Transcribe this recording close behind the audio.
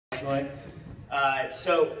Excellent.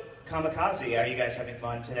 So, Comikaze, are you guys having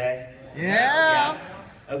fun today? Yeah.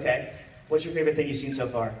 Okay. What's your favorite thing you've seen so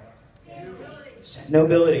far?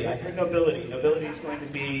 Nobility. I heard Nobility. Nobility is going to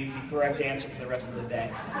be the correct answer for the rest of the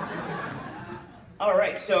day. All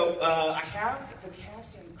right, so I have the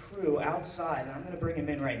cast and crew outside, and I'm going to bring him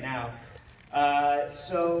in right now.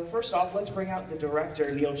 So first off, let's bring out the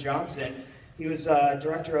director, Neil Johnson. He was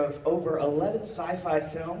director of over 11 sci-fi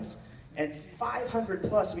films and 500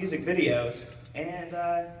 plus music videos, and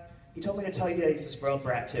he told me to tell you that he's a spoiled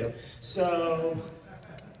brat too. So,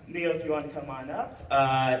 Neil, if you want to come on up.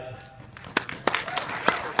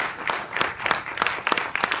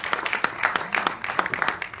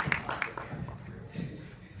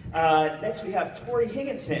 Next we have Torris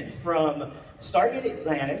Higginson from Stargate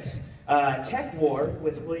Atlantis, Tech War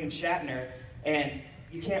with William Shatner, and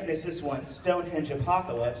you can't miss this one, Stonehenge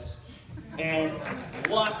Apocalypse, and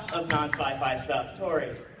lots of non-sci-fi stuff.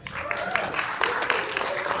 Torris.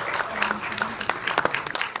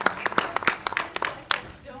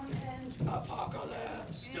 Stonehenge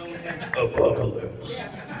Apocalypse. Stonehenge Apocalypse.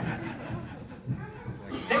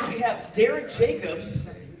 Next we have Darren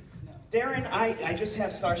Jacobs. Darren, I just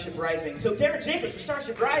have Starship Rising. So Darren Jacobs from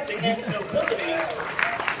Starship Rising and Nobility.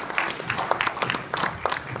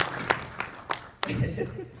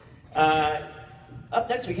 Up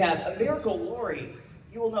next we have Miracle Laurie.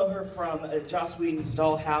 You will know her from Joss Whedon's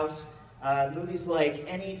Dollhouse, movies like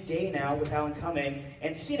Any Day Now with Alan Cumming,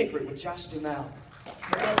 and Scenic Route with Josh Duhamel.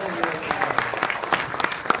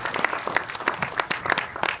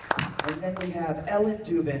 And then we have Ellen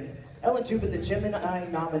Dubin. Ellen Dubin, the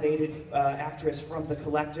Gemini-nominated actress from The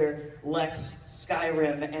Collector, Lex,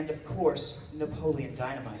 Skyrim, and of course, Napoleon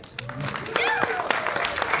Dynamite.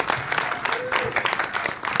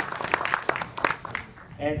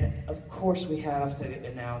 And of course we have to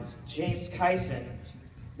announce James Kyson,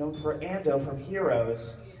 known for Ando from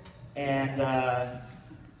Heroes, and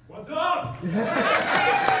what's up? the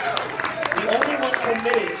only one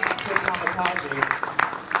committed to Comikaze.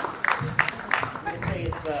 I'm gonna say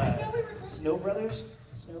it's Snow Brothers?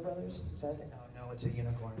 Snow Brothers? Is that it? Oh no, it's a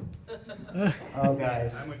unicorn. Oh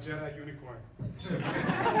guys. I'm a Jedi unicorn.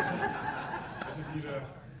 I just need a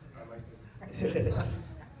license.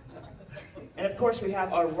 And of course we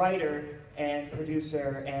have our writer and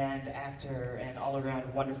producer and actor and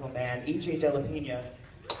all-around wonderful man, E.J. Della Pina.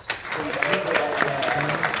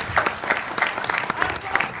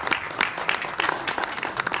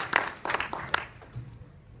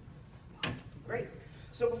 Great.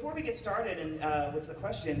 So before we get started and with the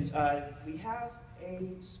questions, we have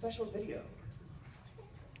a special video.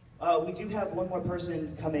 We do have one more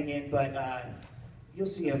person coming in, but you'll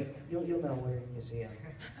see him. You'll know where you see him.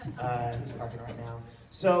 He's parking right now.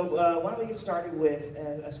 So why don't we get started with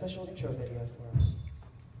a special intro video for us.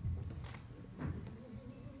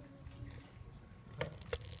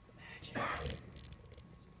 Magic.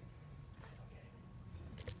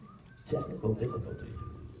 Technical difficulty.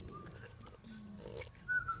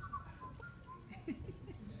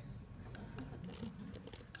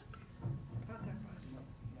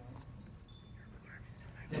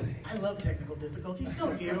 I love technical difficulties,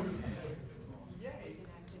 don't you?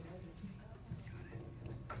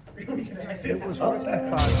 We can act it. It was working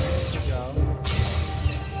 5 minutes ago.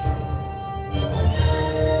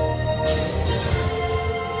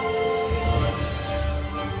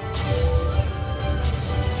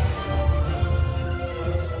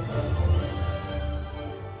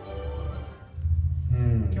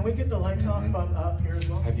 Can we get the lights off up here as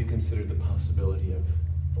well? Have you considered the possibility of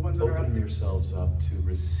The ones that are opening out there? yourselves up to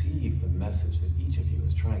receive the message that each of you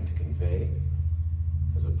is trying to convey,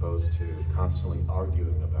 as opposed to constantly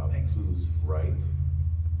arguing about who's right?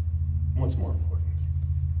 What's more important?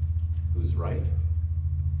 Who's right?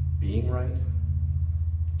 Being right?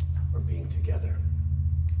 Or being together?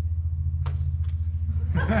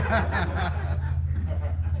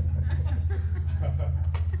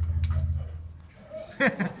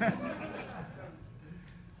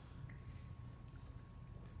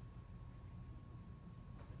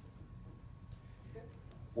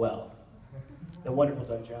 Well, the wonderful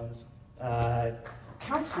Doug Jones,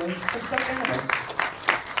 counseling some stuffed animals.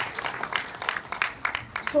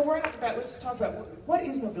 So right off the bat, let's talk about what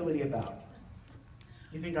is Nobility about?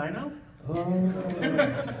 You think I know?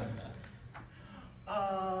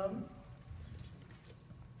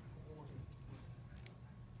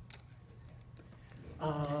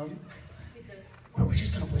 We're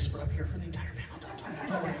just gonna whisper up here for the entire panel.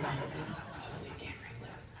 Don't worry about it.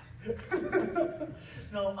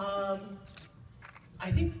 No,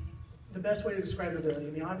 I think the best way to describe Nobility, I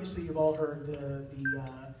mean, obviously you've all heard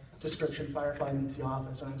the description, Firefly Meets the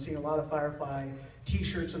Office, and I'm seeing a lot of Firefly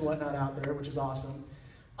t-shirts and whatnot out there, which is awesome.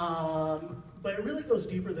 But it really goes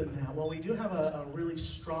deeper than that. While we do have a really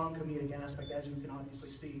strong comedic aspect, as you can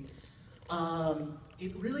obviously see,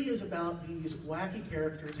 it really is about these wacky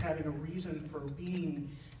characters having a reason for being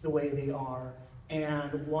the way they are,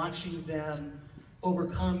 and watching them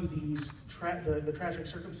overcome these the tragic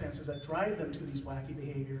circumstances that drive them to these wacky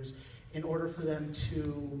behaviors in order for them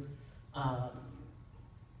to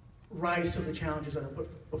rise to the challenges that are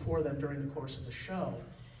put before them during the course of the show.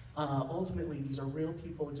 Ultimately, these are real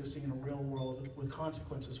people existing in a real world with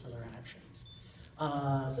consequences for their actions.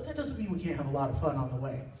 But that doesn't mean we can't have a lot of fun on the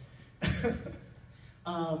way.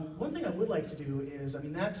 One thing I would like to do is, I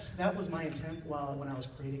mean, that was my intent when I was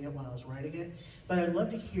creating it, when I was writing it, but I'd love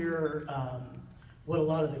to hear what a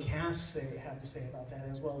lot of the cast have to say about that,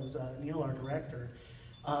 as well as Neil, our director.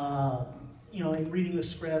 You know, in reading the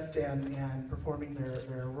script and performing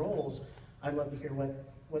their roles, I'd love to hear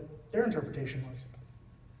what their interpretation was,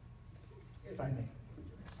 if I may.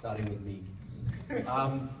 Starting with me.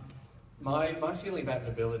 My feeling about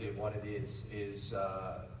Nobility of what it is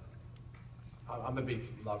I'm a big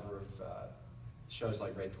lover of shows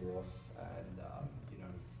like Red Dwarf and you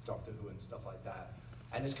know, Doctor Who and stuff like that.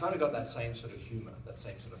 And it's kind of got that same sort of humor, that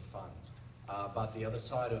same sort of fun. But the other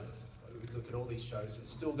side of, look at all these shows, it's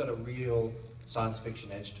still got a real science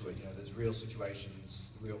fiction edge to it. You know, there's real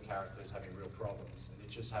situations, real characters having real problems, and it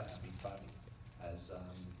just happens to be funny, as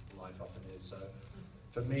life often is. So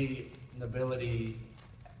for me, Nobility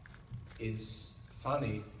is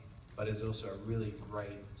funny, but is also a really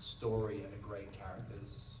great story and a great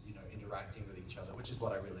characters, you know, interacting with each other, which is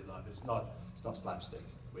what I really love. It's not slapstick,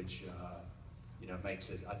 which you know, makes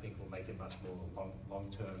it, I think, will make it much more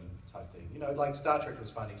long-term type thing. You know, like Star Trek was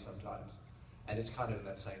funny sometimes, and it's kind of in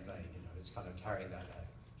that same vein. You know, it's kind of carrying that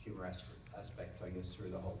humor aspect, I guess, through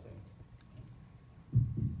the whole thing.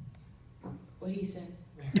 What he said.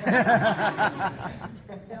 No,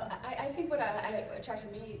 I think what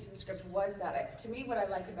attracted me to the script was that, to me, what I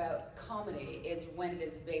like about comedy is when it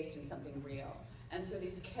is based in something real. And so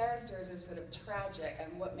these characters are sort of tragic,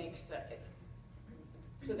 and what makes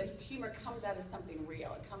so the humor comes out of something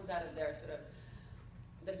real. It comes out of their sort of,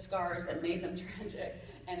 the scars that made them tragic,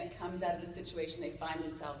 and it comes out of the situation they find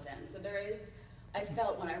themselves in. So there is, I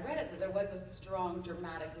felt when I read it that there was a strong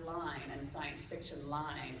dramatic line and science fiction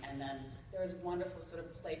line, and then there was wonderful sort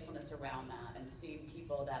of playfulness around that, and seeing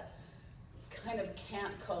people that kind of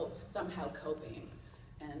can't cope, somehow coping.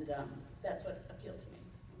 And that's what appealed to me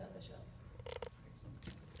about the show.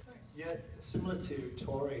 Yeah, similar to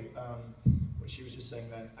Tori, what she was just saying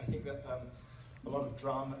then, I think that a lot of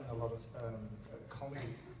drama and a lot of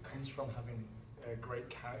comedy comes from having great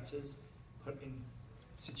characters put in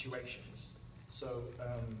situations. So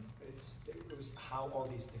it was how all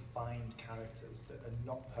these defined characters that are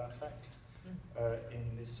not perfect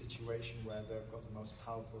in this situation where they've got the most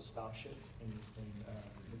powerful starship in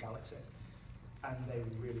the galaxy, and they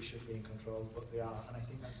really should be in control, but they are. And I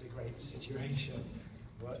think that's a great situation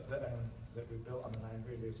that we built on, and I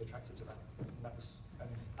really was attracted to that. And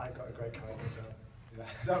I got a great character, so yeah,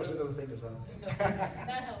 that was another thing as well.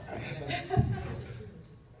 That helped.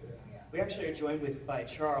 We actually are joined by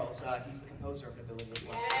Charles. He's the composer of Nobility as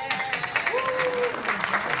well.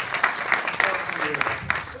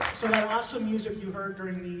 So that awesome music you heard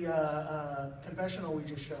during the confessional we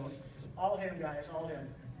just showed, all him, guys, all him.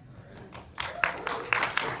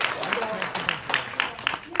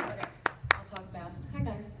 I'll talk fast. Hi,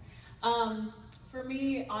 guys. For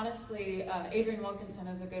me, honestly, Adrienne Wilkinson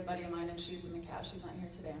is a good buddy of mine, and she's in the cast. She's not here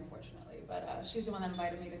today, unfortunately, but she's the one that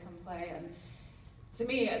invited me to come play. And to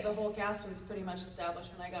me, the whole cast was pretty much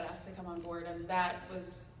established when I got asked to come on board, and that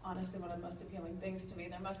was honestly one of the most appealing things to me.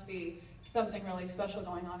 There must be something really special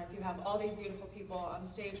going on if you have all these beautiful people on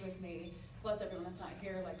stage with me, plus everyone that's not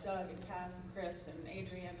here, like Doug and Cas and Chris and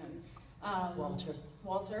Adrienne and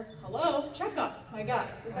Walter, hello, Chekhov, my God,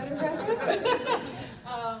 is that impressive?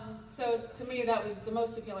 So to me, that was the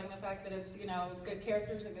most appealing, the fact that it's, you know, good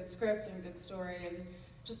characters, a good script, and good story, and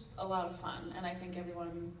just a lot of fun. And I think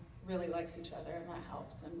everyone really likes each other, and that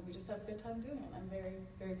helps. And we just have a good time doing it. I'm very,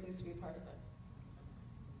 very pleased to be a part of it.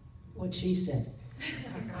 What she said.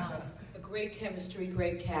 A great chemistry,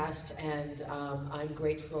 great cast, and I'm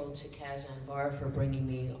grateful to Cas Anvar for bringing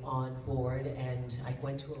me on board. And I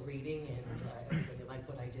went to a reading, and everybody liked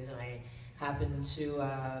what I did, and I happened to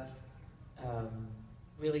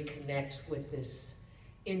really connect with this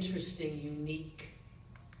interesting, unique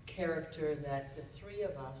character that the three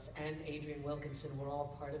of us and Adrienne Wilkinson were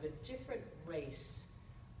all part of a different race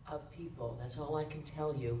of people. That's all I can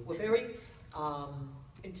tell you. We're very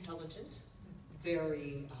intelligent,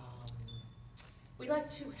 very we like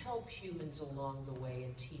to help humans along the way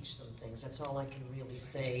and teach them things. That's all I can really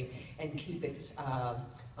say, and keep it on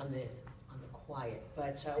the quiet.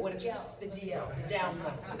 But the down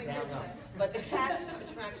low. But the cast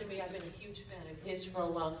attracted me. I've been a huge fan of his for a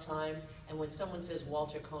long time. And when someone says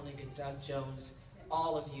Walter Koenig and Doug Jones,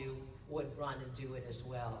 all of you would run and do it as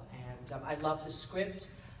well. And I love the script.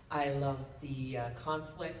 I love the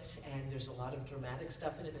conflict, and there's a lot of dramatic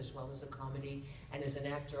stuff in it as well as a comedy. And as an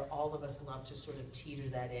actor, all of us love to sort of teeter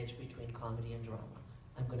that edge between comedy and drama.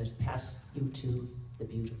 I'm going to pass you to the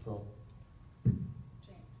beautiful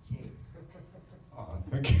James. Oh,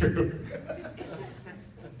 thank you.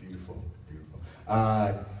 Beautiful, beautiful.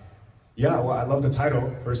 Yeah, well, I love the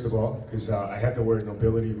title, first of all, because I had the word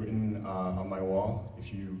nobility written on my wall.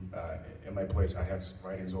 If you, in my place, I have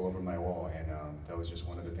writings all over my wall, and that was just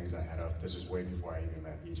one of the things I had up. This was way before I even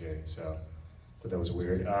met EJ, so I thought that was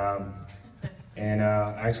weird. And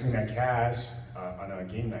I actually met Cas on a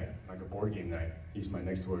game night, like a board game night. He's my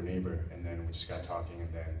next door neighbor, and then we just got talking,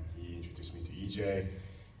 and then he introduced me to EJ.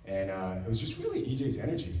 And it was just really EJ's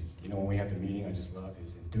energy. You know, when we had the meeting, I just loved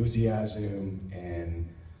his enthusiasm, and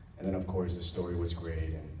then of course the story was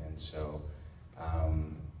great, and so,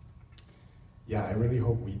 yeah, I really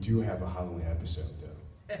hope we do have a Halloween episode, though.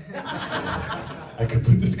 I could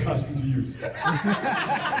put this costume to use.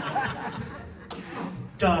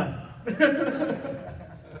 Done.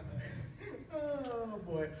 Oh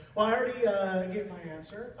boy. Well, I already gave my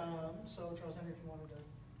answer. So Charles Henry, if you wanted to.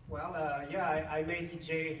 Well, yeah, I met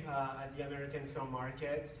EJ at the American Film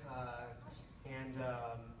Market, and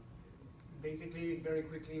basically, very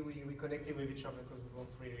quickly, we connected with each other because we both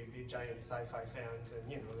really big, giant sci-fi fans, and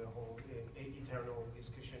you know, the whole eternal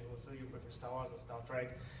discussion, also you prefer Star Wars or Star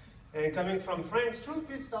Trek. And coming from France, truth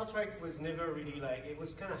is, Star Trek was never really like, it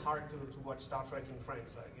was kind of hard to watch Star Trek in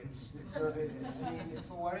France. Like, it's not, I mean,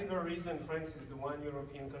 for whatever reason, France is the one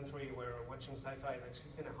European country where watching sci-fi is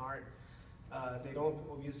actually kind of hard. They don't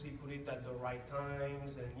obviously put it at the right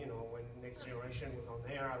times, and you know, when Next Generation was on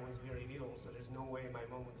air, I was very little, so there's no way my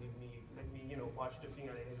mom would let me, you know, watch the thing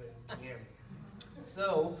at 11 p.m.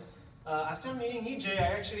 So, after meeting EJ,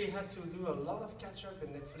 I actually had to do a lot of catch-up,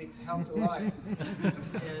 and Netflix helped a lot.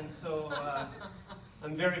 And so,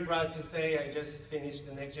 I'm very proud to say I just finished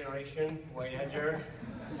the Next Generation, Voyager,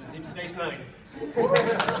 Deep Space Nine.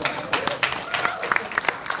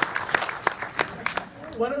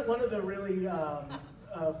 One of the really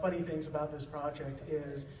funny things about this project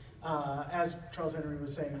is, as Charles Henry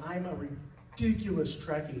was saying, I'm a ridiculous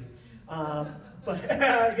Trekkie. But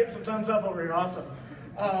getting some thumbs up over here, awesome.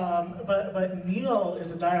 But Neil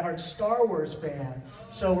is a diehard Star Wars fan,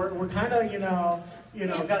 so we're kind of you know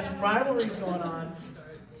got some rivalries going on.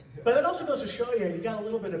 But it also goes to show you got a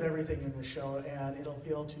little bit of everything in this show, and it'll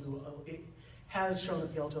appeal to it has shown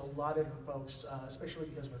appeal to a lot of different folks, especially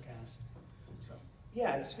because of our cast. So.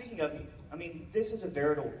 Yeah, speaking of, I mean, this is a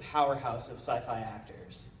veritable powerhouse of sci-fi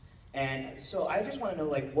actors. And so I just want to know,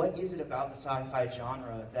 like, what is it about the sci-fi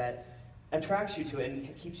genre that attracts you to it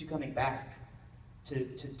and keeps you coming back to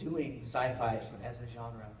doing sci-fi as a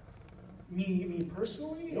genre? Me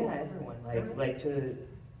personally? Yeah, everyone.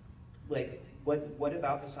 What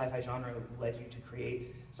about the sci-fi genre led you to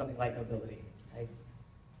create something like Nobility?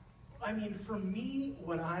 I mean, for me,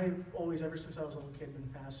 what I've always, ever since I was a little kid, been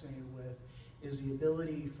fascinated with is the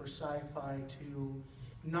ability for sci-fi to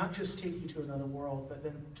not just take you to another world, but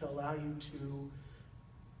then to allow you to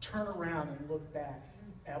turn around and look back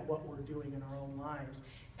at what we're doing in our own lives,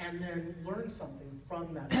 and then learn something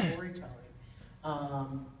from that storytelling.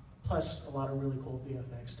 Plus, a lot of really cool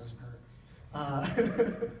VFX doesn't hurt.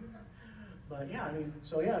 But yeah, I mean,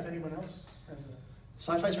 so yeah, if anyone else has a...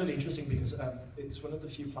 Sci-fi is really interesting because it's one of the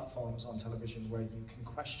few platforms on television where you can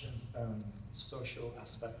question social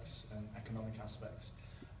aspects and economic aspects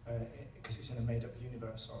because it's in a made-up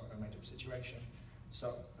universe or a made-up situation.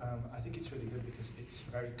 So I think it's really good because it's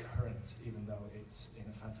very current, even though it's in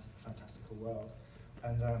a fantastical world.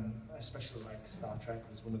 And especially like Star Trek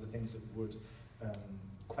was one of the things that would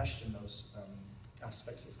question those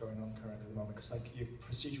aspects that's going on currently at the moment. Because like your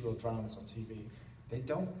procedural dramas on TV, they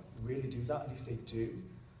don't really do that, and if they do,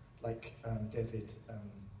 like David, oh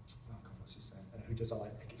God, what's his name? Who does all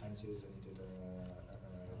like picket fences, and he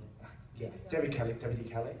did, David E.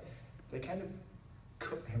 Kelly, they kind of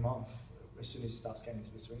cut him off as soon as he starts getting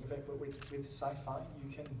into the swing of it. But with sci-fi,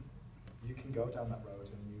 you can go down that road,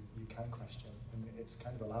 and you can question, and it's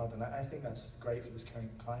kind of allowed. And I think that's great for this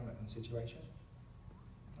current climate and situation,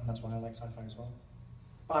 and that's why I like sci-fi as well.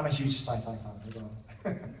 But I'm a huge sci-fi fan as well.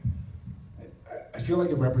 I feel like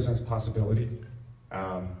it represents possibility.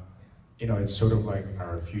 You know, it's sort of like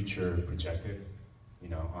our future projected. you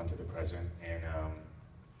know, onto the present. And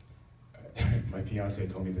my fiance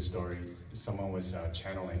told me the story. Someone was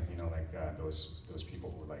channeling, you know, like those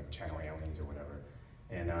people who like channel aliens or whatever.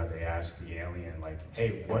 And they asked the alien, like,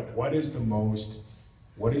 hey, what is the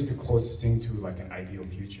closest thing to like an ideal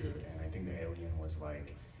future? And I think the alien was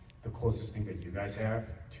like, the closest thing that you guys have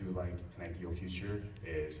to like an ideal future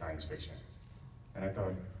is science fiction. And I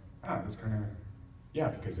thought, that's kind of, yeah,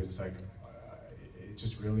 because it's like, it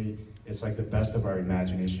just really, it's like the best of our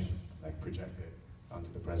imagination, like projected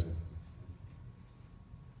onto the present.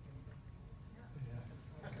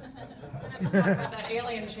 Talk about that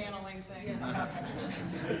alien channeling thing.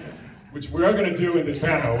 Which we are going to do in this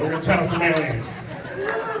panel. We're going to channel some aliens.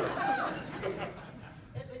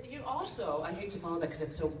 You also, I hate to follow that because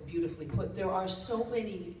it's so beautifully put, there are so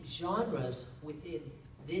many genres within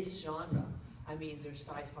this genre. I mean, there's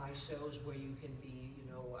sci-fi shows where you can be, you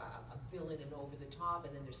know, a villain and over the top,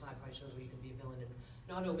 and then there's sci-fi shows where you can be a villain and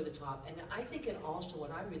not over the top. And I think it also,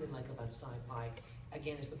 what I really like about sci-fi,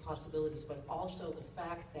 again, is the possibilities, but also the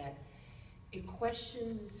fact that it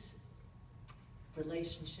questions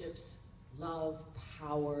relationships, love,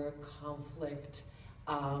 power, conflict,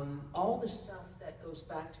 all the stuff that goes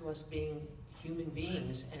back to us being human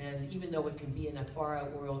beings. And even though it can be in a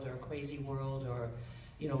far-out world or a crazy world or,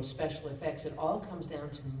 you know, special effects, it all comes down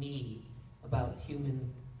to me about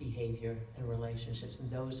human behavior and relationships.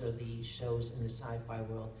 And those are the shows in the sci-fi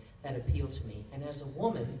world that appeal to me. And as a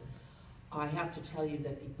woman, I have to tell you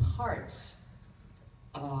that the parts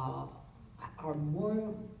are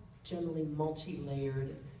more generally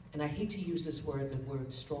multi-layered, and I hate to use this word, the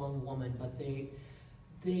word strong woman, but they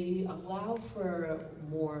allow for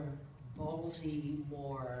more ballsy,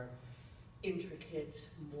 more intricate,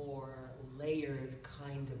 more layered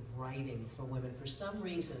kind of writing for women. For some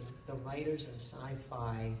reason, the writers in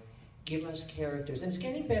sci-fi give us characters, and it's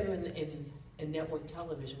getting better in network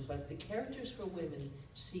television, but the characters for women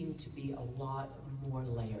seem to be a lot more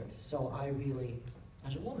layered. So I really,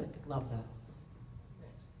 as a woman, love that.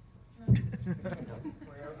 Well,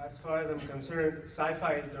 as far as I'm concerned,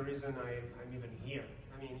 sci-fi is the reason I'm even here.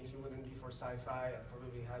 I mean, if it wouldn't be for sci-fi, I'd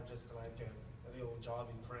probably have just like a little job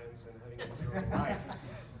in France and having a miserable life.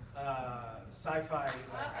 Sci-fi,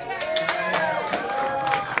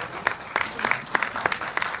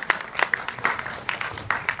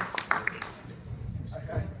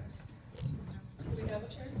 Do we have a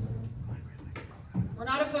chair? We're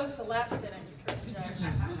not opposed to lap sitting, Chris Judge.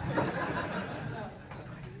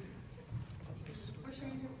 Where's your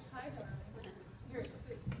hi, darling? Here,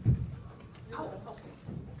 speak. Oh, okay. Come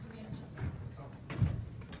here.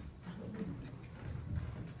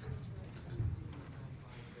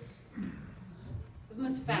 Isn't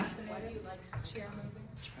this fascinating? Why do you like chair moving?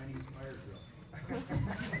 Chinese fire drill.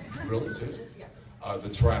 Really? Seriously? Yeah. The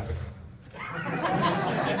traffic.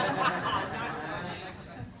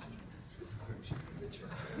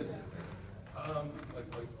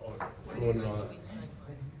 Going on.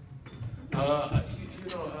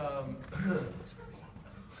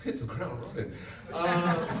 Hit the ground running. I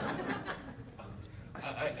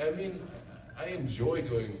mean, I enjoy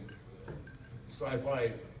doing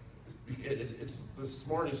sci-fi. It's the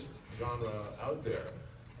smartest genre out there,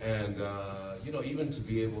 and you know, even to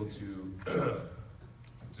be able to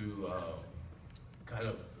kind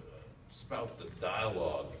of spout the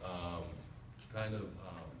dialogue, kind of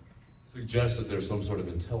suggests that there's some sort of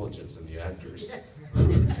intelligence in the actors. Yes.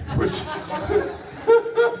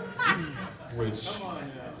 which Come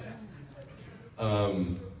on now.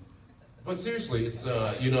 But seriously, it's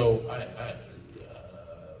you know,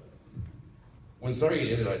 when starting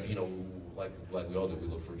it ended, you know, like we all did, we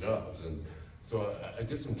looked for jobs, and so I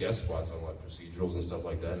did some guest spots on like procedurals and stuff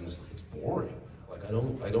like that, and it's boring. Like I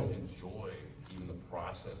don't enjoy even the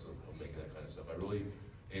process of making that kind of stuff. I really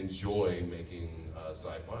enjoy making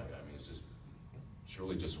sci-fi. I mean, it's just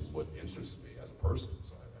surely just what interests me as a person.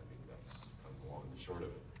 So I mean, that's kind of the long and the short of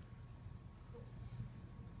it.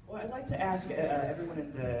 Well, I'd like to ask everyone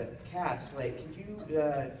in the cast, like, could you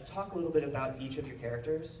talk a little bit about each of your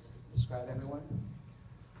characters? Describe everyone.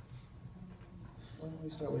 Why don't we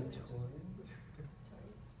start with Tori?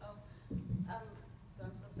 So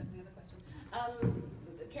I'm still stuck in the other question.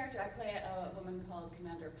 The character, I play a woman called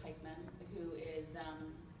Commander Pikeman, who is,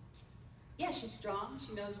 yeah, she's strong.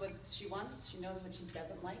 She knows what she wants. She knows what she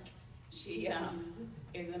doesn't like. She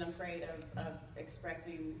isn't afraid of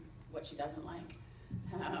expressing what she doesn't like.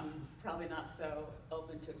 Probably not so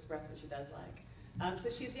open to express what she does like. So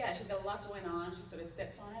she's got a lot going on. She sort of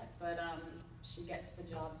sits on it, but she gets the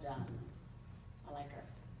job done. I like her.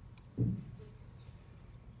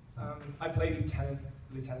 I play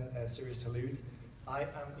Lieutenant Sirius Halud. I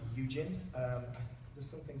am Eugen. The there's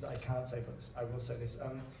some things that I can't say, but I will say this.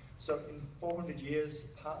 So in 400 years,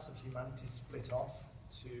 parts of humanity split off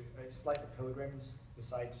to, it's like the pilgrims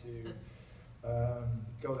decide to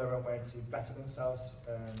go their own way to better themselves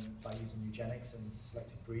by using eugenics and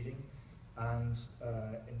selective breeding. And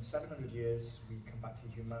in 700 years, we come back to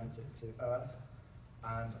humanity, to Earth,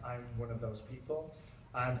 and I'm one of those people.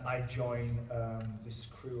 And I join this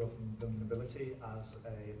crew of the Nobility as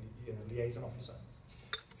a liaison officer,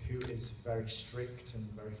 who is very strict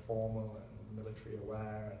and very formal and military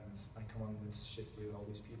aware, and I come on this ship with all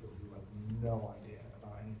these people who have no idea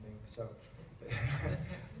about anything. So,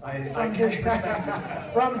 From his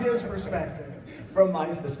perspective. From his perspective. From my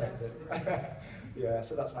perspective. Yeah,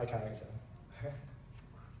 so that's my character.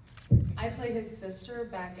 I play his sister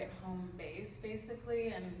back at home base, basically,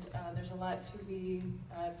 and there's a lot to be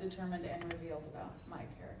determined and revealed about my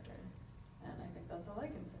character. And I think that's all I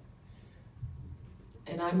can say.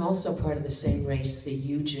 And I'm also part of the same race, the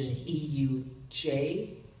Eugen,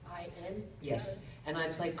 E-U-J-I-N, yes. And I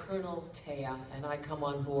play Colonel Taya, and I come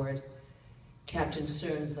on board Captain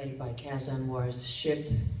Cern, played by Cas Anvar's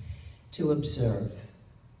ship, to observe.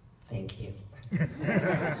 Thank you.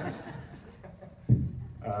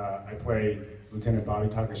 I play Lieutenant Bobby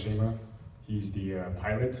Takashima. He's the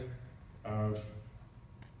pilot of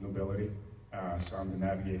Nobility, so I'm the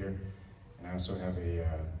navigator. And I also have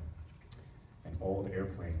an old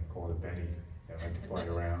airplane called a Betty that I like to fly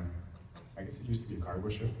around. I guess it used to be a cargo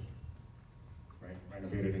ship, right?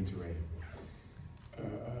 Renovated into a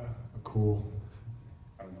cool,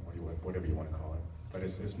 I don't know, whatever you want to call it, but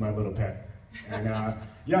it's my little pet. And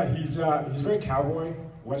yeah, he's very cowboy,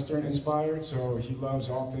 Western inspired, so he loves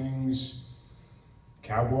all things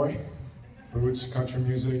cowboy, boots, country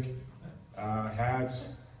music,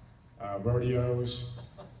 hats, rodeos,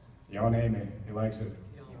 y'all name it, he likes it.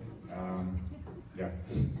 Yeah.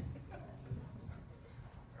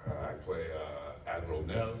 I play Admiral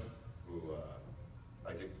Nev, who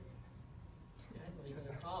I get.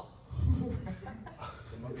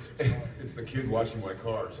 It's the kid watching my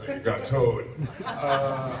car saying it got towed.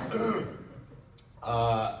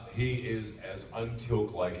 He is as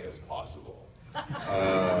untilk-like as possible.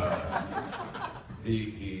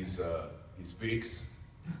 He speaks.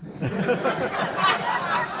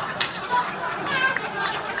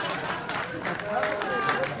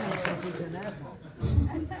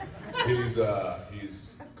 He's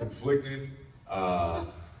conflicted,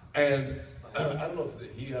 and I don't know if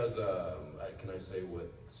he has. Can I say what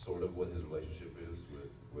his relationship is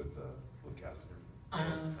with Cas?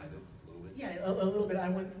 Kind of, a little bit. Yeah, a little bit. I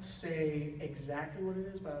wouldn't say exactly what it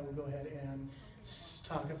is, but I will go ahead and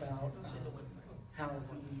talk about how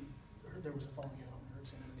there was a falling out. I heard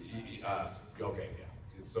something. Okay, yeah.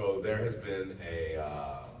 So there has been a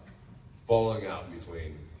falling out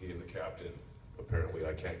between he and the captain. Apparently,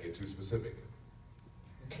 I can't get too specific.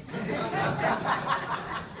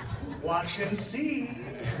 Watch and see.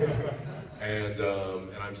 And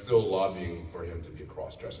I'm still lobbying for him to be a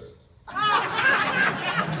cross-dresser.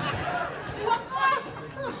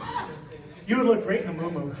 You would look great in a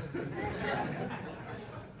muumuu.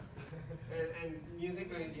 And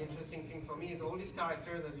musically, the interesting thing for me is all these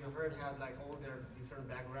characters, as you heard, have like all their different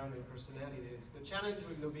background and personalities. The challenge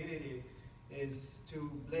with Nobility is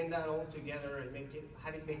to blend that all together and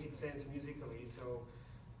have it make sense musically. So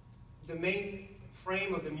the main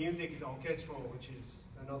frame of the music is orchestral, which is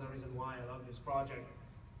another reason why I love this project.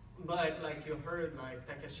 But like you heard, like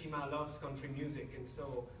Takashima loves country music, and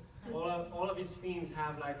so all of his themes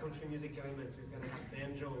have like country music elements. He's gonna have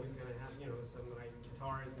banjo, he's gonna have some like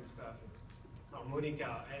guitars and stuff,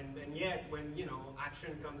 harmonica, and yet when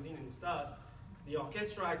action comes in and stuff, the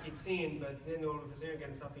orchestra kicks in, but then all of a sudden you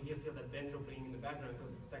can start to hear still that banjo playing in the background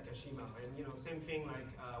because it's Takashima. And same thing like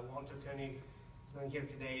Walter Koenig, who's not here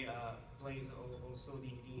today, plays also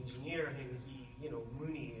the engineer, and he,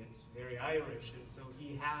 Mooney is very Irish, and so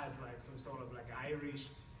he has like some sort of like Irish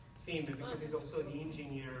theme, but because he's also the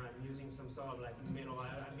engineer, I'm using some sort of like metal.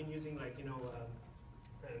 I've been using like,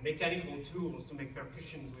 mechanical tools to make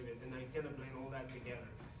percussions with it, and I kind of blend all that together.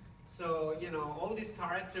 So, all these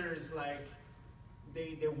characters, like,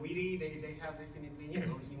 they're witty, they have definitely,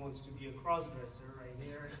 he wants to be a cross-dresser right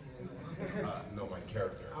here. And, no, my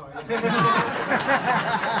character. Oh, yeah.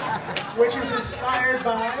 Which is inspired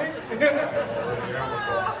by?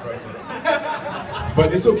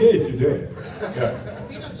 But it's okay if you did. Yeah.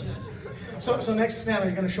 So next snap,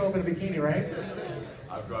 you're going to show up in a bikini, right?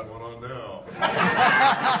 I've got one on now.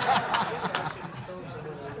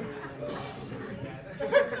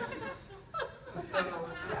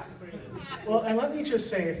 Well, and let me just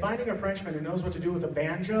say, finding a Frenchman who knows what to do with a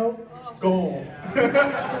banjo, gold.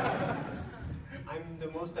 I'm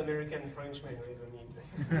most American Frenchmen we don't need.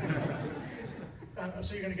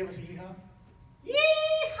 So you're going to give us a yeehaw?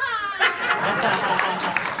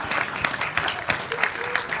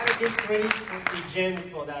 I gotta give credit to James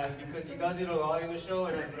for that because he does it a lot in the show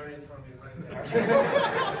and I've learned it from him right there.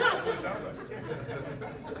 That's what it sounds like.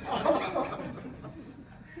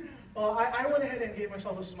 Well, I went ahead and gave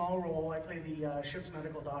myself a small role. I play the ship's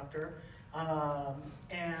medical doctor.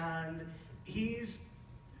 And he's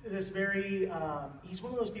this very, he's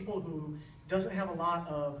one of those people who doesn't have a lot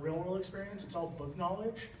of real world experience. It's all book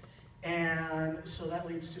knowledge. And so that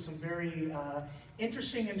leads to some very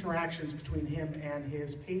interesting interactions between him and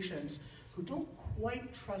his patients who don't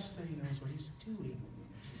quite trust that he knows what he's doing.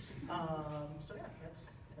 So yeah,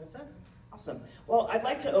 that's it. Awesome. Well, I'd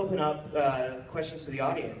like to open up questions to the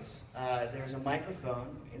audience. There's a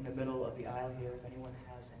microphone in the middle of the aisle here if anyone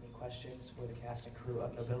has any questions for the cast and crew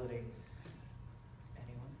of Nobility.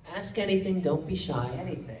 Anyone? Ask anything, don't be shy.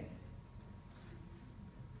 Anything.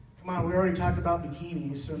 Come on, we already talked about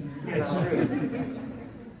bikinis and you It's know. true.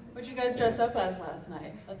 What'd you guys dress up as last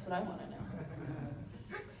night? That's what I want to know.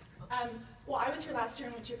 Well, I was here last year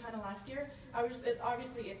and went to kind of last year.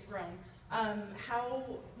 Obviously, it's grown. How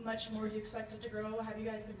much more do you expect it to grow? Have you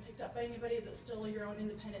guys been picked up by anybody? Is it still your own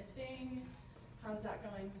independent thing? How's that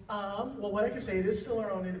going? Well, what I can say, it is still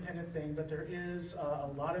our own independent thing, but there is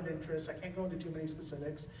a lot of interest. I can't go into too many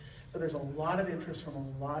specifics, but there's a lot of interest from a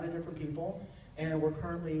lot of different people, and we're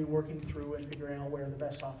currently working through and figuring out where the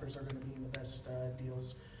best offers are going to be and the best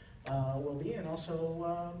deals will be, and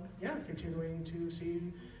also, yeah, continuing to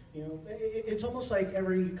see, you know, it's almost like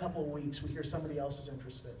every couple of weeks we hear somebody else is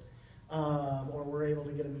interested, or we're able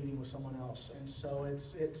to get a meeting with someone else, and so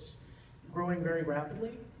it's growing very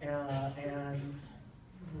rapidly, and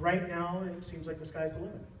right now it seems like the sky's the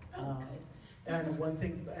limit. And one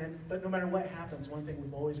thing, but no matter what happens, one thing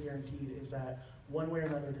we've always guaranteed is that one way or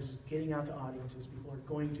another, this is getting out to audiences. People are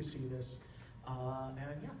going to see this,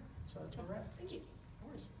 and yeah, so that's where we're at. Thank you. Of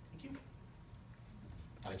course, thank you.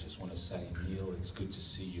 I just want to say, Neil, it's good to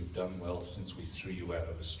see you've done well since we threw you out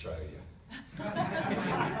of Australia.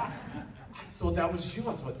 I thought that was you.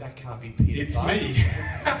 I thought that can't be Peter. It's Buck. me.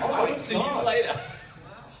 Oh my I'll see you later.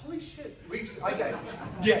 Holy shit. Okay.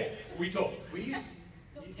 Yeah, we talk. You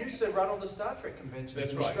used to run all the Star Trek conventions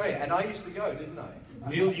That's in right. Australia, and I used to go, didn't I?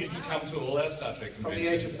 Neil used to come to all our Star Trek From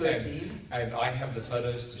conventions. the age of 13? And I have the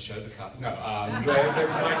photos to show the car. No, there's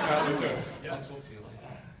my car to do. I'll talk to you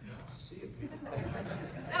later. Nice to see you, Peter.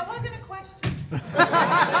 That wasn't a question.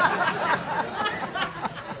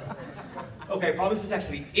 Okay, I promise this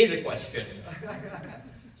actually is a question.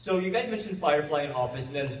 So you guys mentioned Firefly and Office,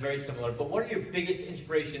 and that is very similar, but what are your biggest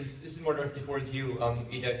inspirations? This is more directed towards you,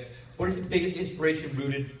 EJ. What is the biggest inspiration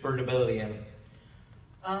rooted for Nobility in?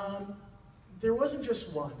 There wasn't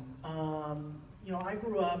just one. You know, I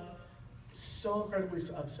grew up so incredibly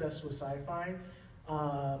obsessed with sci-fi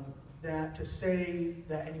that to say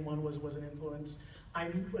that anyone was an influence, I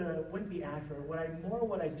wouldn't be accurate.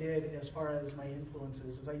 What I did as far as my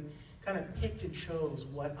influences is I kind of picked and chose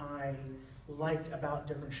what I liked about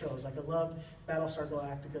different shows. Like I loved Battlestar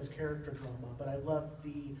Galactica's character drama, but I loved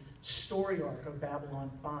the story arc of Babylon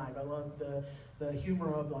 5. I loved the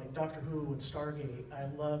humor of like Doctor Who and Stargate. I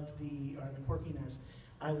loved the quirkiness.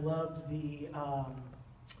 I loved the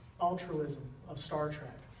altruism of Star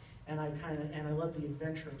Trek, and I loved the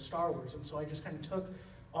adventure of Star Wars. And so I just kind of took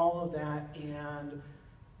all of that and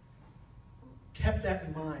kept that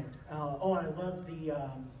in mind. Oh, and I loved the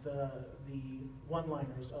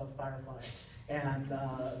one-liners of Firefly and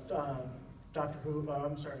Doctor Who.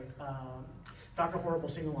 Dr. Horrible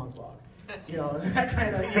sing-along blog. You know, that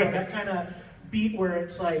kind of beat where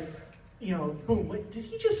it's like, you know, boom. Wait, did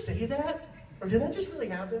he just say that, or did that just really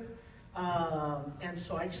happen? And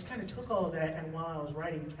so I just kind of took all of that, and while I was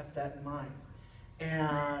writing, kept that in mind.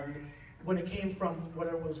 And when it came from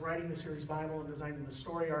whether it was writing the series Bible and designing the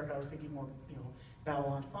story arc, I was thinking more, you know,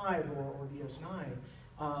 Babylon 5 or DS9.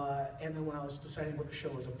 And then when I was deciding what the show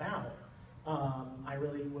was about, I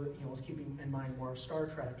really was keeping in mind more of Star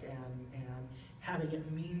Trek and having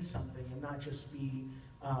it mean something and not just be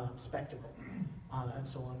spectacle, and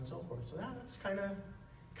so on and so forth. So that's kind of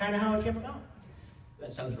how it came about.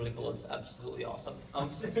 That sounds really cool. It's absolutely awesome.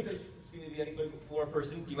 Since there's maybe anybody before a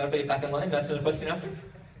person, do you mind if I get back in line and ask another question after?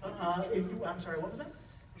 I'm sorry, what was that?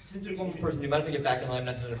 Since there's one person, do you mind if I get back in line and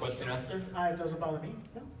ask another question after? It doesn't bother me.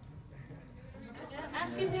 No.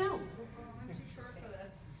 Ask him now.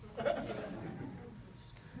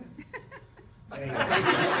 There you go.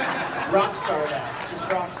 Rock star that. Just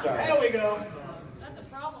rock star. There we go. That's a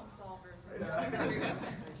problem solver.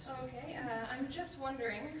 Okay, I'm just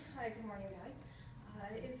wondering. Hi, good morning, guys.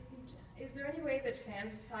 Is is there any way that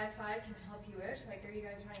fans of sci-fi can help you out? Like, are you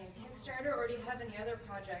guys running a Kickstarter, or do you have any other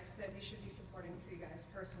projects that we should be supporting for you guys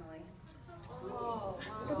personally? Oh,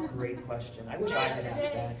 wow. Great question. I wish I had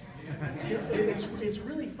asked that. It's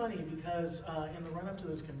really funny because in the run-up to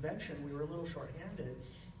this convention, we were a little short-handed,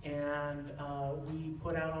 and we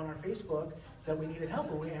put out on our Facebook that we needed help,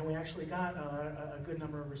 and we actually got a good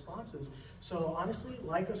number of responses. So honestly,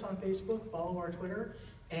 like us on Facebook, follow our Twitter,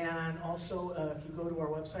 and also if you go to our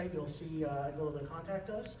website, you'll see, go to the contact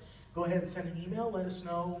us. Go ahead and send an email, let us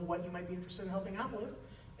know what you might be interested in helping out with.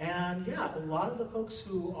 And yeah, a lot of the folks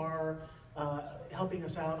who are helping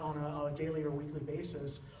us out on a daily or weekly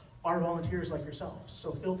basis are volunteers like yourselves.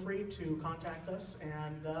 So feel free to contact us,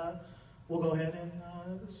 and we'll go ahead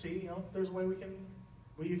and see if there's a way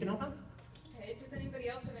you can help out. Okay, does anybody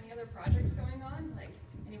else have any other projects going on? Like,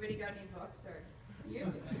 anybody got any books, or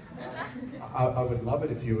you? I would love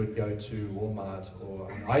it if you would go to Walmart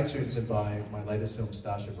or iTunes and buy my latest film,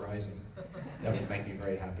 Starship Rising. That would make me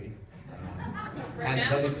very happy. And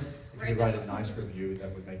then if you write a nice review,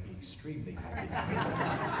 that would make me extremely happy.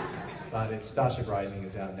 But it's Starship Rising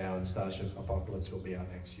is out now, and Starship Apocalypse will be out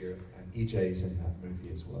next year. And EJ's in that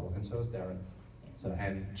movie as well, and so is Darren. So,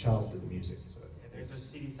 and Charles did the music. So Yeah, there's a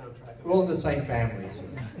CD soundtrack. we're all in the same family. So.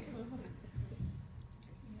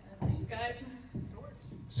 Thanks, guys.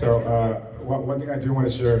 So one thing I do want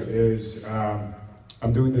to share is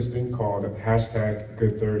I'm doing this thing called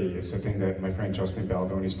 #Good30. It's a thing that my friend Justin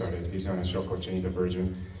Baldoni started. He's on a show called Jane the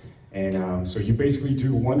Virgin. And so you basically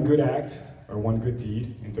do one good act or one good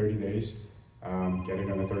deed in 30 days, get it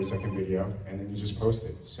on a 30-second video, and then you just post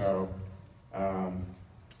it. So,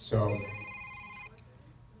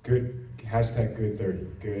 good,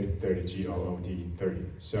 #Good30, Good30, G-O-O-D 30.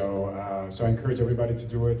 So, so I encourage everybody to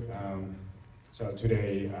do it. So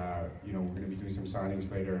today, we're going to be doing some signings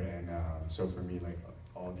later, and so for me, like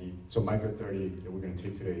so my Good 30 that we're going to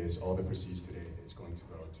take today is all the proceeds today is going to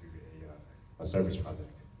go to a service project,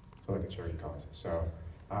 so like a charity cause. So,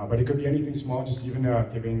 but it could be anything small, just even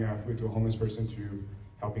giving food to a homeless person, to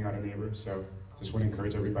helping out a neighbor. So just want to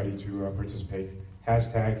encourage everybody to participate.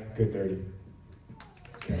 #Good30.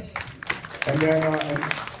 Yeah. And then,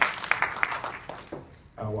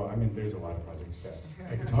 well, I mean, there's a lot of projects that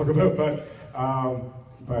I can talk about,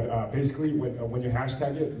 but basically, when you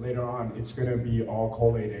hashtag it later on, it's going to be all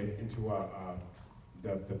collated into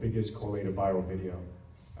the biggest collated viral video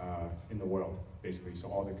in the world, basically. So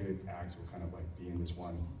all the good acts will kind of like be in this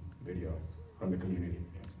one video from the community.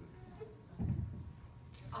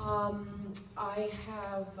 I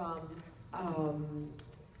have.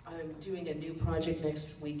 I'm doing a new project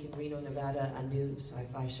next week in Reno, Nevada, a new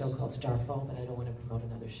sci-fi show called Starfall, but I don't want to promote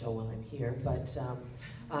another show while I'm here. But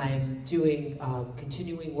I'm doing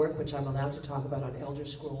continuing work, which I'm allowed to talk about, on Elder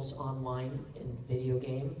Scrolls Online in video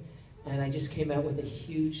game. And I just came out with a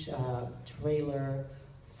huge trailer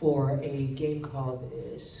for a game called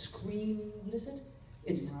what is it?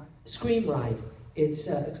 It's Scream Ride. It's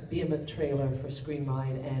a behemoth trailer for Scream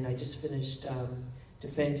Ride, and I just finished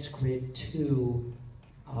Defense Grid 2,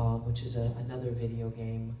 which is another video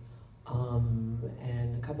game,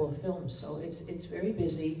 and a couple of films. So it's very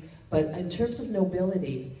busy. But in terms of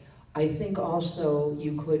Nobility, I think also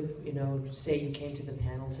you could, say you came to the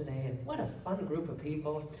panel today, and what a fun group of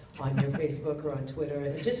people on your Facebook or on Twitter.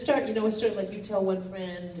 And just start, it's sort of like you tell one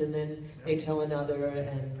friend, and then they tell another,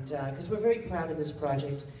 and because we're very proud of this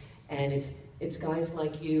project, and it's guys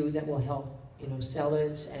like you that will help, sell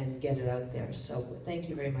it and get it out there. So thank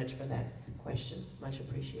you very much for that question. Much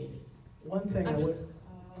appreciated. One thing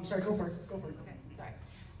I'm sorry, go for it. Go for it. Okay, sorry.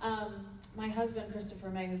 My husband, Christopher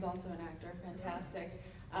May, who's also an actor, fantastic.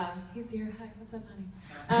 He's here. Hi, what's up,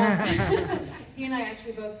 honey? He and I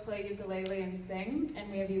actually both play ukulele and sing, and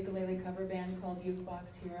we have a ukulele cover band called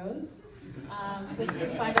Jukebox Heroes. So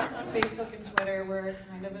please find us on Facebook and Twitter. We're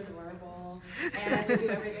kind of adorable, and we do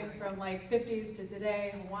everything from like 50s to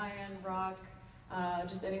today, Hawaiian, rock,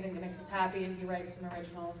 just anything that makes us happy, and he writes some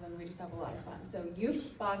originals, and we just have a lot of fun. So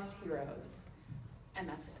Jukebox Heroes, and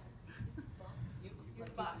that's it.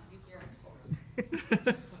 Jukebox Heroes.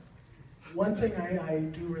 One thing I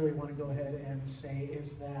do really want to go ahead and say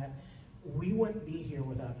is that we wouldn't be here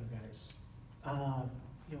without you guys.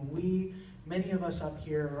 Many of us up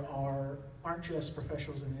here aren't just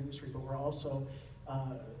professionals in the industry, but we're also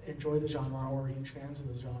enjoy the genre, or we're huge fans of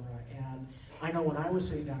the genre. And I know when I was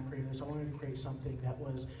sitting down creating this, I wanted to create something that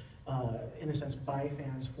was, in a sense, by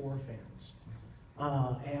fans for fans.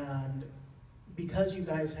 And because you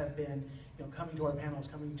guys have been, coming to our panels,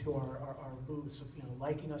 coming to our booths,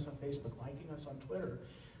 liking us on Facebook, liking us on Twitter,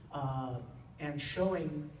 and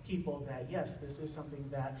showing people that yes, this is something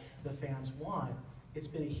that the fans want. it's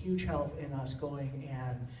been a huge help in us going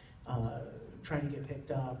and trying to get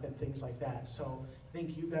picked up and things like that. So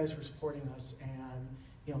thank you guys for supporting us, and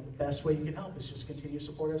you know, the best way you can help is just continue to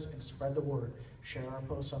support us and spread the word. Share our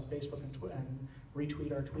posts on Facebook and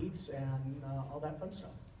retweet our tweets and all that fun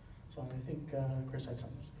stuff. So I think Chris had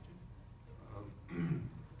something to say too.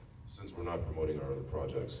 Since we're not promoting our other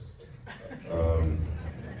projects, I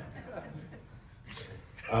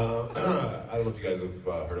don't know if you guys have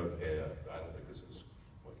heard of, I don't think this is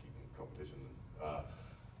like even competition,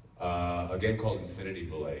 a game called Infinity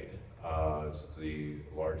Blade. It's the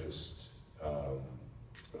largest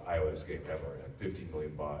iOS game ever. It had 15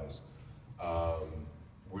 million buys.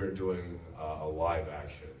 We're doing a live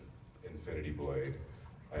action Infinity Blade,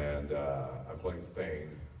 and I'm playing Thane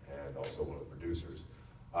and also one of the producers.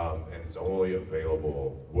 And it's only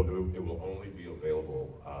available, it will only be available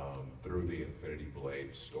through the Infinity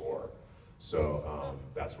Blade store. So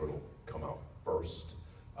that's where it'll come out first.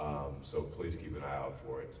 So please keep an eye out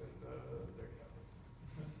for it, and there you have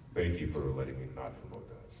it. Thank you for letting me not promote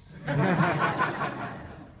that.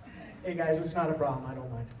 Hey guys, it's not a problem, I don't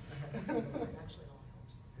mind.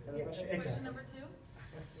 Question number 2?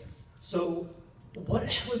 So, what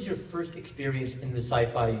was your first experience in the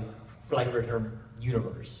sci-fi, for lack of a better term,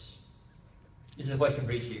 universe? This is a question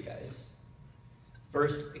for each of you guys.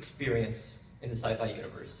 First experience in the sci-fi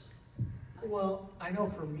universe. Well, I know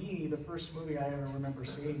for me, the first movie I ever remember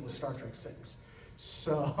seeing was Star Trek 6.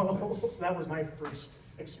 So that was my first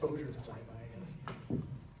exposure to sci-fi, I guess.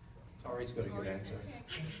 Tori's got a good answer.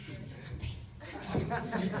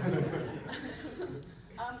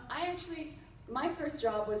 My first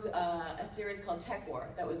job was a series called Tech War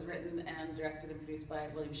that was written and directed and produced by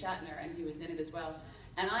William Shatner, and he was in it as well.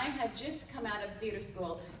 And I had just come out of theatre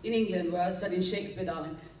school in England where I was studying Shakespeare,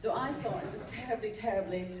 darling. So I thought it was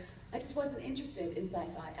terribly, I just wasn't interested in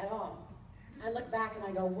sci-fi at all. I look back and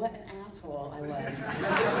I go, what an asshole I was.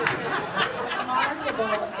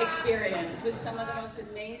 Remarkable experience with some of the most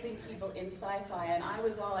amazing people in sci-fi, and I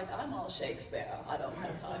was all like, I'm all Shakespeare, I don't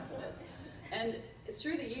have time for this. And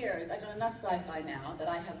through the years, I've done enough sci-fi now that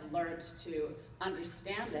I have learned to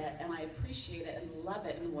understand it, and I appreciate it and love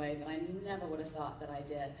it in a way that I never would have thought that I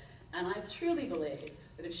did. And I truly believe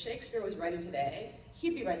that if Shakespeare was writing today,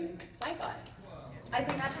 he'd be writing sci-fi. I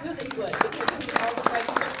think absolutely he would, because he held the right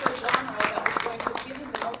for a genre that was going to give him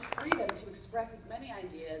the most freedom to express as many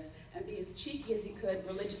ideas and be as cheeky as he could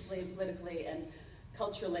religiously and politically and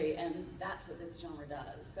culturally, and that's what this genre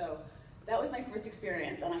does. So that was my first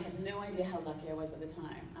experience, and I had no idea how lucky I was at the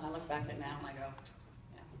time. And I look back at it now and I go,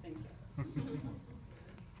 yeah, thank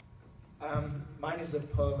you. Mine is a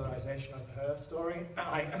polarization of her story.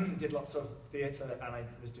 I did lots of theatre, and I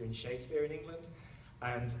was doing Shakespeare in England.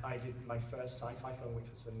 And I did my first sci-fi film, which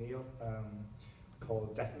was for Neil,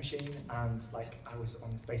 called Death Machine. And like, I was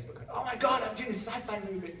on Facebook going, oh my God, I'm doing a sci-fi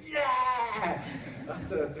movie, yeah!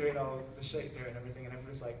 After doing all the Shakespeare and everything, and everyone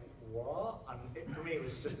was like, what? And for me, it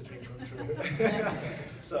was just a dream come true.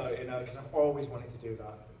 So, you know, because I've always wanted to do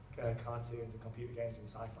that, cartoons and computer games and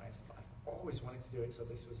sci-fi and stuff. I've always wanted to do it, so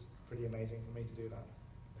this was pretty amazing for me to do that.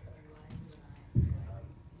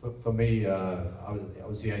 For me, I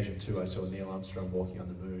was the age of 2. I saw Neil Armstrong walking on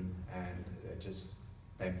the moon, and it just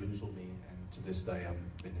bamboozled me. And to this day,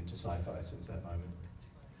 I've been into sci-fi since that moment.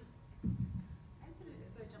 I just want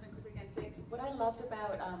to jump in quickly and say what I loved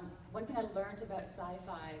about one thing I learned about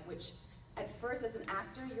sci-fi, which at first as an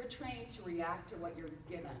actor you're trained to react to what you're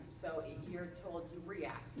given. So you're told you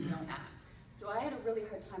react, you don't act. So I had a really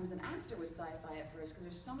hard time as an actor with sci-fi at first because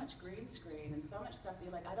there's so much green screen and so much stuff that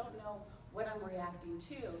you're like, I don't know what I'm reacting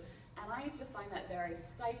to. And I used to find that very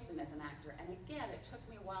stifling as an actor. And again, it took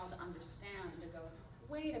me a while to understand, to go,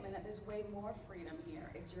 wait a minute, there's way more freedom here.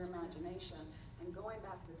 It's your imagination. And going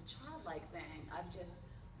back to this childlike thing, of just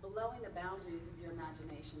blowing the boundaries of your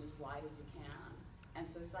imagination as wide as you can. And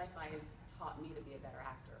so sci-fi has taught me to be a better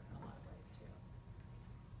actor in a lot of ways too.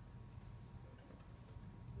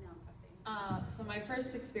 So my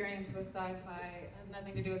first experience with sci-fi has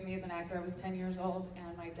nothing to do with me as an actor. I was 10 years old,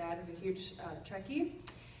 and my dad is a huge Trekkie.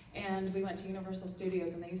 And we went to Universal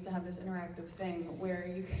Studios, and they used to have this interactive thing where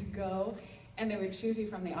you could go, and they would choose you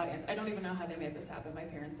from the audience. I don't even know how they made this happen. My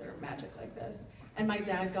parents are magic like this. And my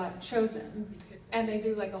dad got chosen, and they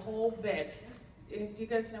do like a whole bit. Do you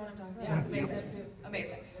guys know what I'm talking about? Yeah. It's amazing.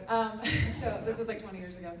 Amazing. So this was like 20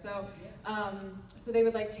 years ago. So they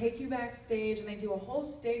would like take you backstage and they do a whole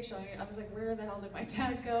stage showing. I was like, where the hell did my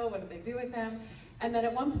dad go? What did they do with him? And then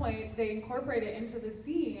at one point they incorporate it into the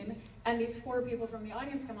scene, and these 4 people from the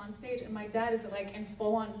audience come on stage, and my dad is like in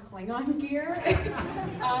full-on Klingon gear.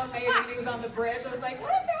 Amazing. He was on the bridge. I was like,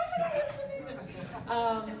 what is happening?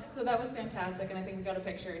 So that was fantastic, and I think we got a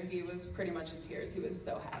picture, and he was pretty much in tears. He was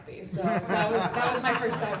so happy. So that was my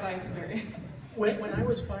first sci-fi experience. When I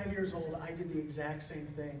was 5 years old, I did the exact same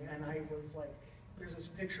thing, and I was like, there's this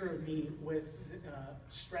picture of me with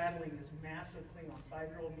straddling this massive thing on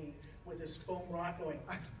 5-year-old me with this foam rock going.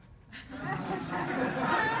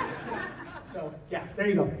 So yeah, there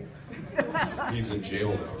you go. He's in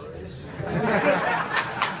jail now, right?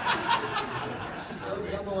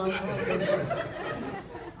 Double on top of it.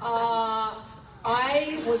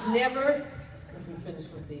 I was never, if we finish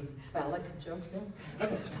with the phallic jokes now,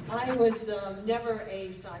 I was never a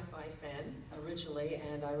sci-fi fan originally,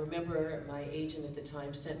 and I remember my agent at the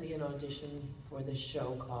time sent me an audition for this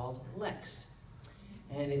show called Lex.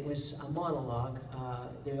 And it was a monologue.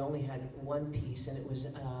 They only had one piece, and it was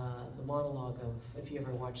the monologue of, if you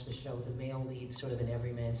ever watched the show, the male lead, sort of an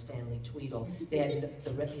everyman, Stanley Tweedle. They had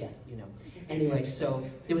yeah, you know. Anyway, so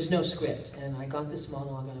there was no script, and I got this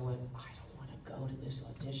monologue, and I went, I don't want to go to this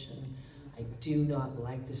audition. I do not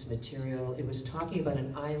like this material. It was talking about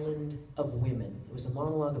an island of women. It was a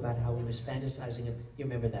monologue about how he was fantasizing. You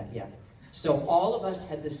remember that, yeah. So all of us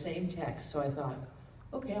had the same text, so I thought,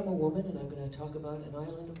 okay, I'm a woman and I'm going to talk about an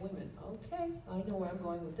island of women. Okay, I know where I'm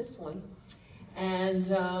going with this one. And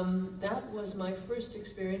that was my first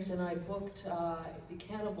experience, and I booked the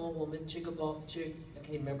cannibal woman, I can't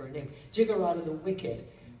even remember her name, Jiggerada the Wicked.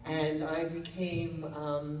 And I became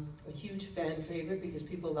a huge fan favorite because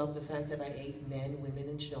people loved the fact that I ate men, women,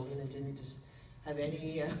 and children and didn't just have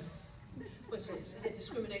any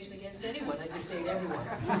discrimination against anyone. I just ate everyone.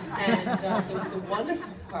 And the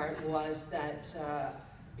wonderful part was that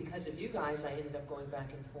because of you guys, I ended up going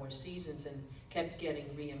back in 4 seasons and kept getting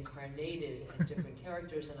reincarnated as different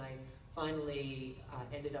characters, and I finally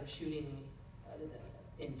ended up shooting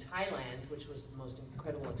in Thailand, which was the most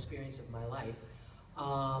incredible experience of my life.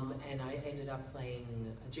 And I ended up playing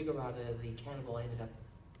Jiggerada the cannibal. I ended up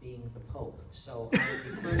being the Pope. So I was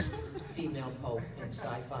the first female Pope in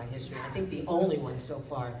sci-fi history. I think the only one so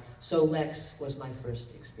far. So Lex was my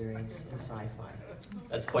first experience in sci-fi.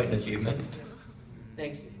 That's quite an achievement.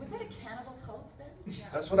 Thank you. Was that a cannibal Pope then? Yeah.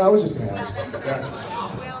 That's what I was just going to ask.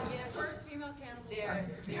 Well, yes. First female cannibal.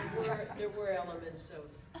 There were elements of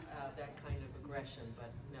that kind of aggression, but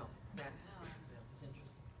no, that was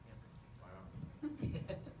interesting.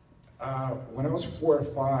 Yeah. When I was 4 or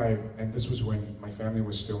 5, and this was when my family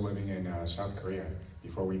was still living in South Korea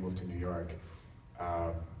before we moved to New York,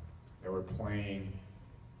 they were playing,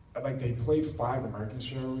 like they played 5 American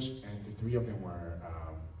shows, and the 3 of them were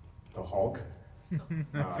The Hulk,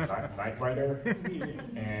 Knight Rider,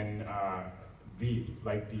 and V,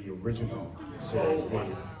 like the original series V.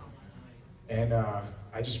 And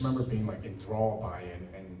I just remember being like enthralled by it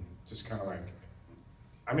and just kind of like,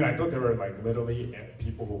 I mean, I thought they were like literally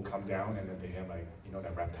people who come down and then they had like, you know,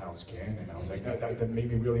 that reptile skin, and I was like, that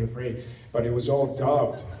made me really afraid. But it was all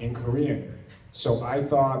dubbed in Korean. So I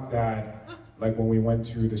thought that, like when we went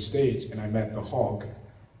to the stage and I met the Hulk,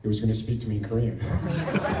 he was going to speak to me in Korean.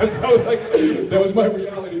 that was my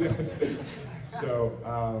reality then. So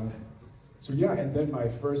yeah, and then my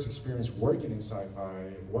first experience working in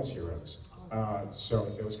sci-fi was Heroes. So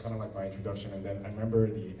it was kind of like my introduction, and then I remember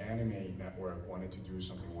the Anime Network wanted to do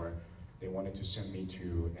something where they wanted to send me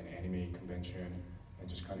to an anime convention and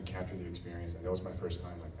just kind of capture the experience, and that was my first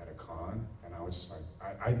time like at a con, and I was just like,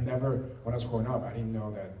 I never, when I was growing up, I didn't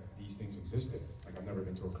know that these things existed. Like I've never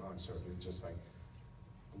been to a con, so it just like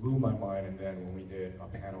blew my mind, and then when we did a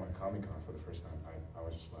panel at Comic-Con for the first time, I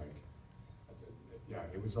was just like, yeah,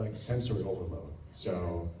 it was like sensory overload.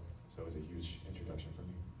 So it was a huge introduction for me.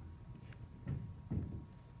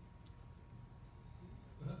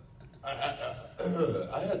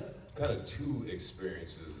 I had kind of 2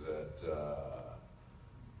 experiences that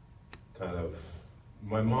kind of,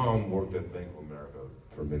 my mom worked at Bank of America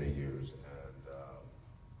for many years, and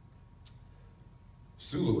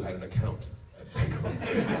Sulu had an account at Bank of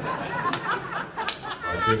America.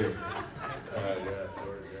 I'm kidding.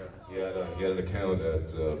 He had an account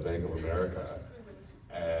at Bank of America,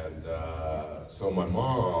 and so my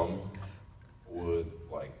mom would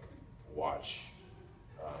like watch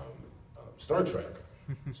Star Trek,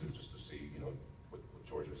 just to see, you know, what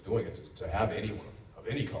George was doing, and to have anyone of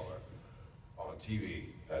any color on TV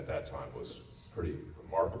at that time was pretty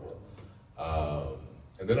remarkable.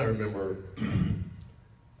 And then I remember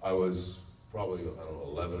I was probably, I don't know,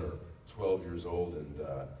 11 or 12 years old, and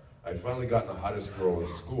I'd finally gotten the hottest girl in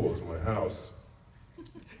school to my house,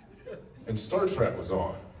 and Star Trek was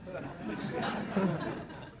on.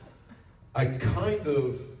 I kind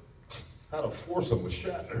of had a foursome with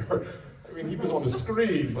Shatner. I mean, he was on the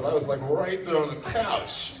screen, but I was like right there on the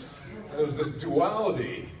couch. And there was this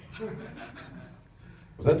duality.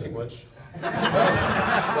 Was that too much?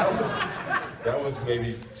 that was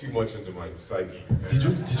maybe too much into my psyche. Did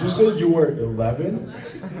you say you were 11?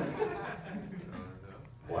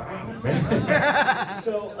 Wow, man.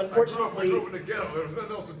 So unfortunately, I grew up in the ghetto. There was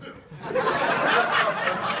nothing else to do.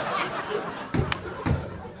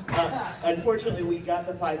 Unfortunately, we got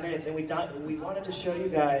the 5 minutes, and we wanted to show you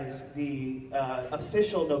guys the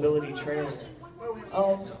official Nobility trailer.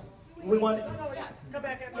 So we wanted. Come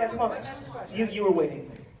back. Yeah, come on. You were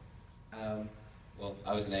waiting. Well,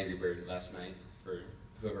 I was an angry bird last night for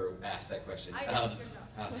whoever asked that question.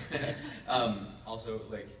 Also,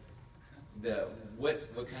 like,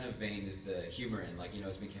 what kind of vein is the humor in? Like, you know,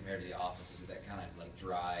 it's been compared to The Office. Is it that kind of like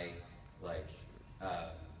dry, like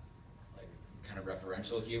kind of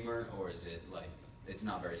referential humor, or is it like it's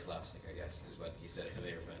not very slapstick? I guess is what he said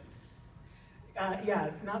earlier, but.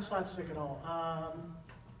 Yeah, not slapstick at all.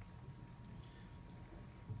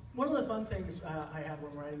 One of the fun things I have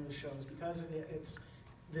when writing the show is because it's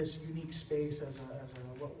this unique space as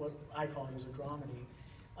what I call it as a dramedy.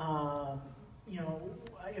 You know,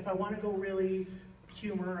 if I want to go really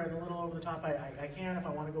humor and a little over the top, I can. If I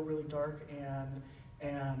want to go really dark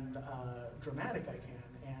and dramatic, I can.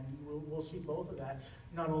 And we'll see both of that,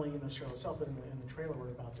 not only in the show itself, but in the trailer we're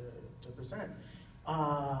about to present.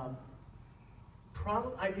 I've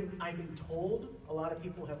been told a lot of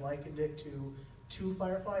people have likened it to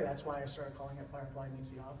Firefly. That's why I started calling it Firefly Meets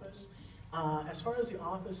The Office. As far as The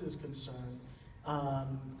Office is concerned,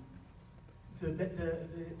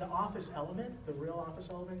 the Office element, the real Office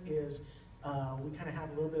element, is we kind of have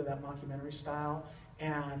a little bit of that mockumentary style,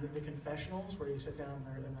 and the confessionals where you sit down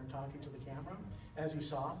and they're talking to the camera, as you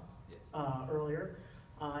saw earlier.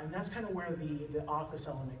 And that's kind of where the Office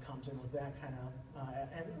element comes in with that kind of,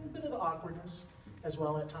 and a bit of the awkwardness as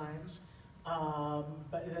well at times.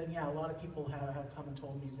 But then, yeah, a lot of people have come and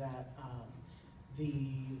told me that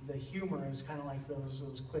the humor is kind of like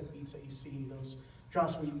those quick beats that you see, those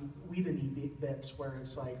Joss Whedon-y bits where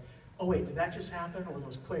it's like, oh wait, did that just happen? Or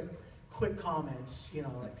those quick comments, you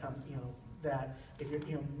know, that come, you know, that if you're,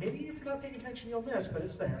 you know, maybe if you're not paying attention, you'll miss, but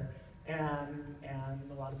it's there, and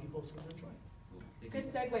a lot of people seem to enjoy it. Good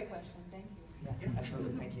segue question. Thank you. Yeah,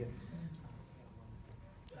 absolutely. Thank you.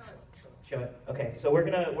 Show it. Okay, so we're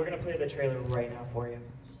gonna play the trailer right now for you.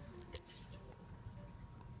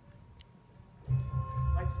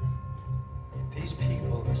 These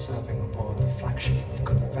people are serving aboard the flagship of the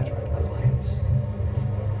Confederate Alliance.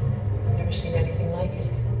 Never seen anything like it.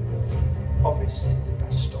 Obviously, the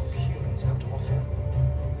best stock humans have to offer.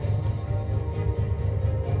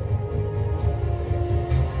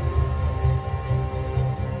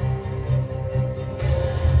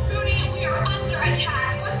 Moody, we are under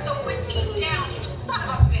attack. Put the whiskey down, you son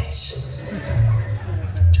of a bitch.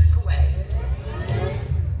 Drink away.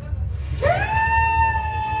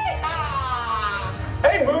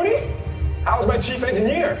 Hey, Mooney! How's my chief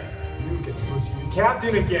engineer? You get to go see the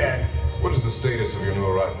captain again. What is the status of your new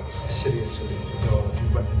arrivals? Seriously, your new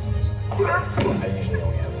weapons. I usually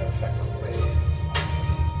only have that effect on the ladies.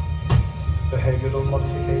 Behavioral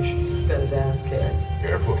modification. Got his ass kicked.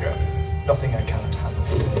 Careful, Captain. Nothing I cannot handle.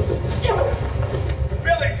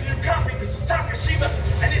 Billy, do you copy? This is Takashima.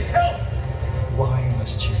 I need help. Why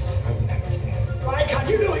must you threaten everything? Why can't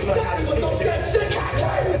you know exactly what those guys said,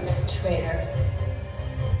 Captain? Traitor.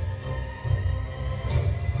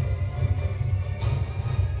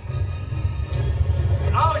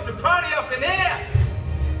 Oh, it's a party up in here!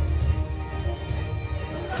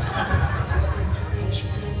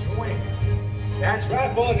 What are you doing? That's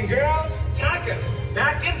right, boys and girls. Taka's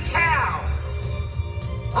back in town.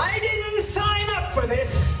 I didn't sign up for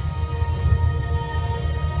this.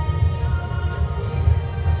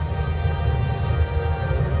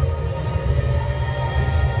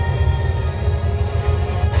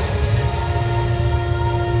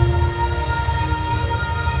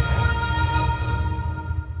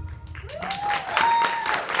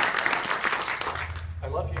 I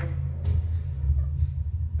love you.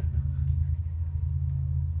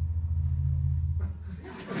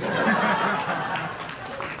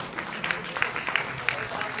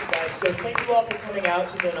 So thank you all for coming out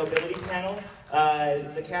to the Nobility panel.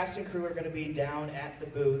 The cast and crew are going to be down at the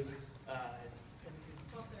booth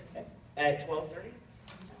at 12:30.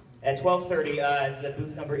 At 12:30, the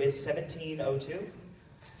booth number is 1702.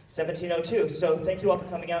 1702. So thank you all for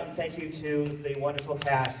coming out, and thank you to the wonderful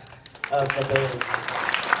cast of Nobility.